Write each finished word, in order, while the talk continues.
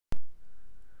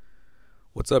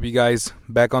What's up, you guys?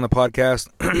 Back on the podcast.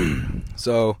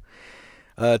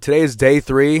 Today is day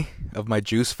 3 of my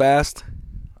juice fast,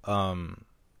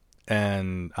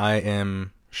 and I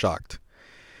am shocked.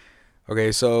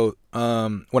 Okay,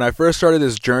 when I first started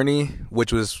this journey,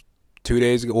 which was 2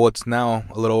 days ago, well, it's now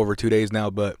a little over 2 days now,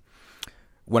 but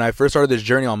when I first started this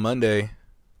journey on Monday,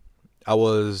 I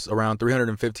was around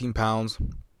 315 pounds,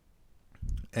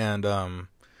 and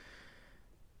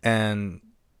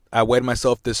I weighed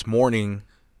myself this morning,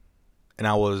 and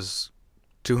I was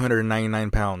 299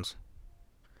 pounds.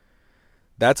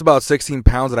 That's about 16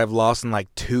 pounds that I've lost in like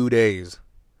 2 days.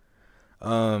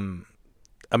 I mean,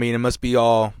 it must be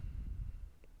all,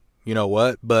 you know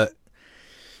what, but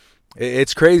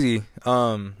it's crazy.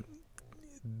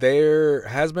 There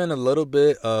has been a little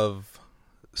bit of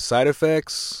side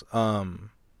effects. Well,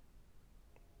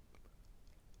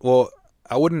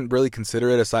 I wouldn't really consider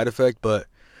it a side effect, but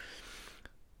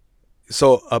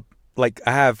like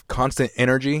I have constant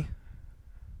energy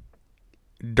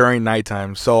during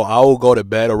nighttime. So I will go to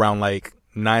bed around like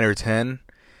 9 or 10.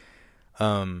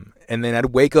 And then I'd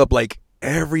wake up like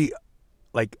every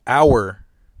hour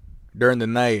during the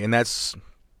night, and that's,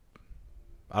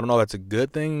 I don't know if that's a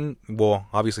good thing. Well,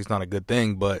 obviously it's not a good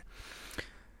thing,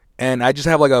 and I just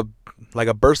have like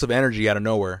a burst of energy out of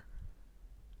nowhere.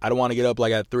 I don't want to get up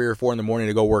like at 3 or 4 in the morning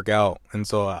to go work out. And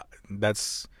so I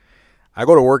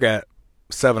go to work at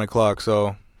 7 o'clock,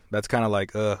 so that's kind of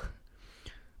like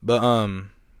but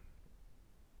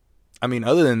I mean,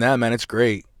 other than that, man, it's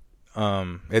great.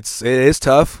 It is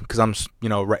tough because I'm,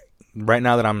 right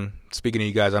now that I'm speaking to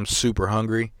you guys, I'm super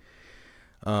hungry.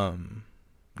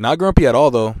 Not grumpy at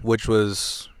all though, which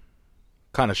was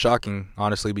kind of shocking,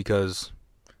 honestly, because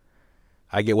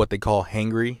I get what they call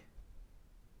hangry.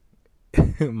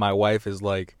 My wife is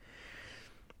like,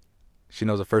 she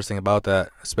knows the first thing about that,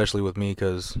 especially with me,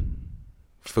 because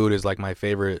food is like my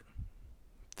favorite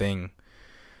thing.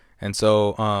 And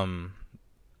so,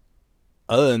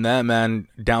 other than that, man,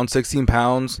 down 16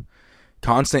 pounds,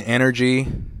 constant energy,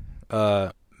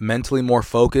 mentally more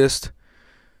focused.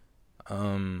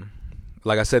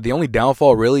 Like I said, the only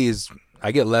downfall really is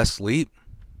I get less sleep.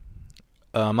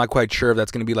 I'm not quite sure if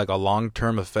that's going to be like a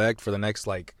long-term effect for the next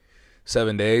like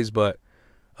 7 days, but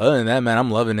other than that, man, I'm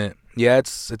loving it. Yeah,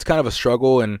 it's kind of a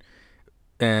struggle and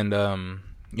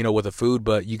with the food,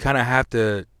 but you kind of have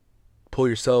to pull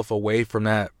yourself away from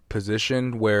that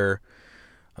position where,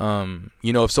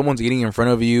 if someone's eating in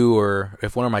front of you, or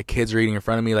if one of my kids are eating in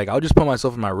front of me, like I'll just put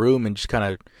myself in my room and just kind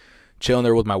of chill in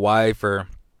there with my wife, or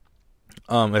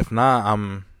if not,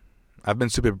 I've been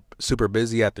super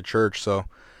busy at the church, so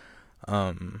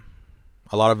a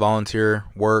lot of volunteer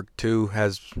work too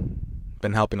has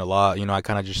been helping a lot. I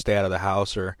kind of just stay out of the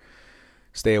house or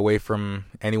stay away from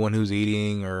anyone who's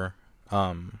eating, or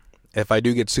if I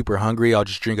do get super hungry, I'll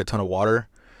just drink a ton of water,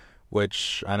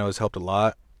 which I know has helped a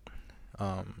lot.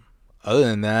 Other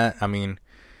than that, I mean,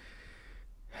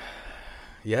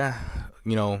 yeah,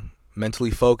 mentally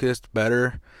focused,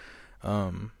 better.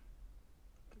 The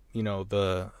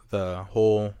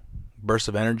whole burst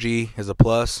of energy is a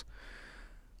plus.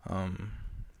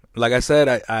 Like I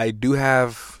said, I do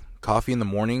have coffee in the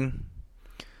morning,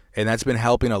 and that's been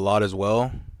helping a lot as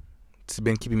well. It's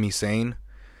been keeping me sane.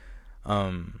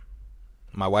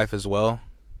 My wife as well.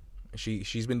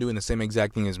 She's been doing the same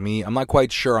exact thing as me. I'm not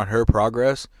quite sure on her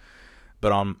progress,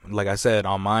 but like I said,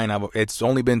 on mine, it's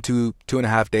only been two and a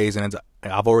half days, and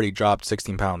I've already dropped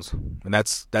 16 pounds, and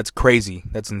that's crazy.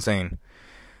 That's insane.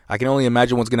 I can only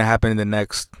imagine what's gonna happen in the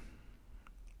next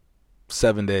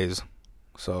 7 days.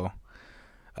 So,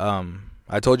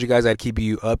 I told you guys I'd keep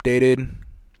you updated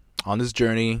on this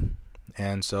journey,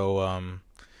 and so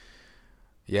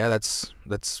yeah, that's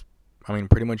I mean,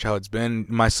 pretty much how it's been.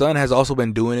 My son has also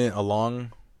been doing it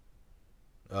along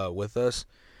with us,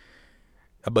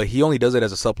 but he only does it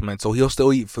as a supplement. So he'll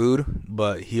still eat food,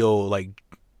 but he'll like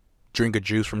drink a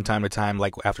juice from time to time,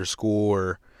 like after school,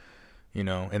 or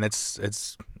and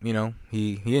it's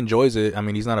he enjoys it. I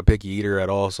mean, he's not a picky eater at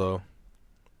all, so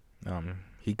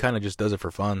he kind of just does it for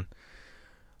fun.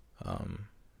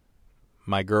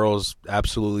 My girls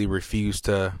absolutely refuse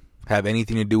to have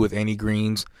anything to do with any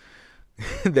greens.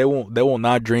 They will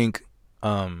not drink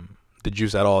the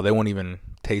juice at all. They won't even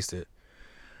taste it.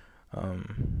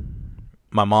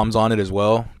 My mom's on it as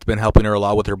well. It's been helping her a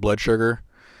lot with her blood sugar.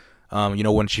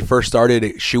 When she first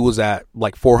started, she was at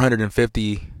like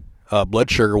 450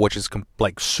 blood sugar, which is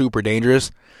like super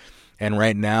dangerous. And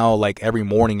right now, like every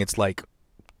morning, it's like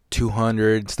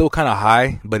 200. Still kind of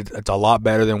high, but it's a lot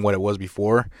better than what it was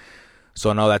before.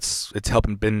 So I know it's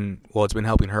been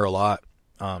helping her a lot.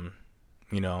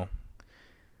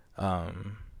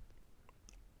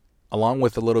 along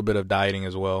with a little bit of dieting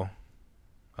as well.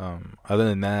 Other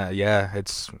than that, yeah,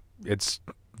 it's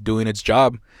doing its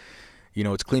job.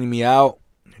 It's cleaning me out,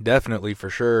 definitely for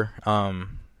sure.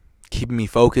 Keeping me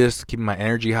focused, keeping my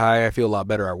energy high. I feel a lot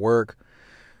better at work.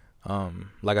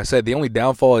 Like I said, the only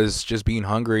downfall is just being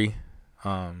hungry.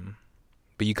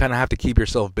 But you kind of have to keep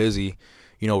yourself busy.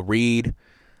 Read,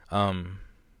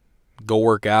 go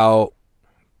work out,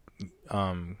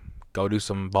 go do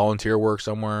some volunteer work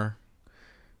somewhere.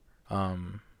 I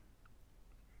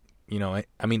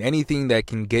mean, anything that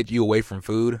can get you away from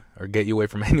food or get you away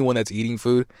from anyone that's eating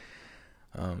food,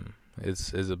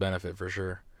 is a benefit for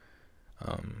sure.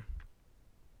 I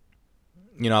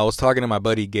was talking to my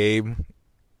buddy Gabe,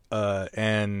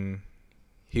 and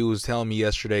he was telling me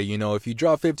yesterday, if you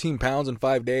drop 15 pounds in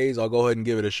 5 days, I'll go ahead and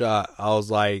give it a shot. I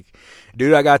was like,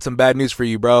 dude, I got some bad news for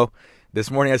you, bro. This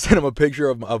morning I sent him a picture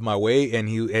of my weight,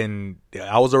 and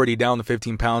I was already down to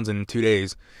 15 pounds in 2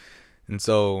 days. And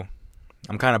so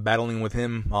I'm kind of battling with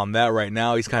him on that right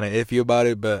now. He's kind of iffy about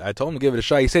it, but I told him to give it a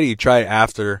shot. He said he'd try it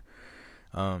after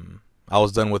I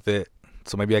was done with it.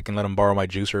 So maybe I can let him borrow my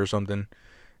juicer or something,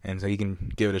 and so he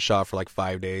can give it a shot for like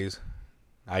 5 days.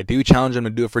 I do challenge him to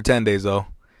do it for 10 days, though.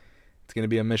 It's going to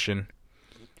be a mission.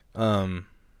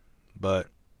 But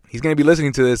he's going to be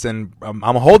listening to this, and I'm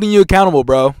holding you accountable,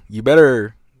 bro. You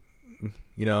better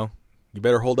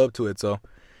hold up to it. So,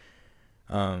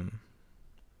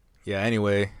 yeah,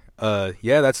 anyway,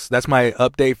 that's my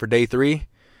update for day 3.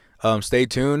 Stay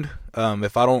tuned.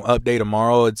 If I don't update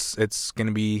tomorrow, it's going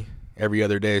to be every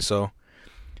other day. So,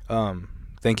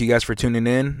 thank you guys for tuning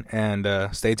in,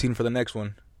 and stay tuned for the next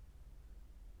one.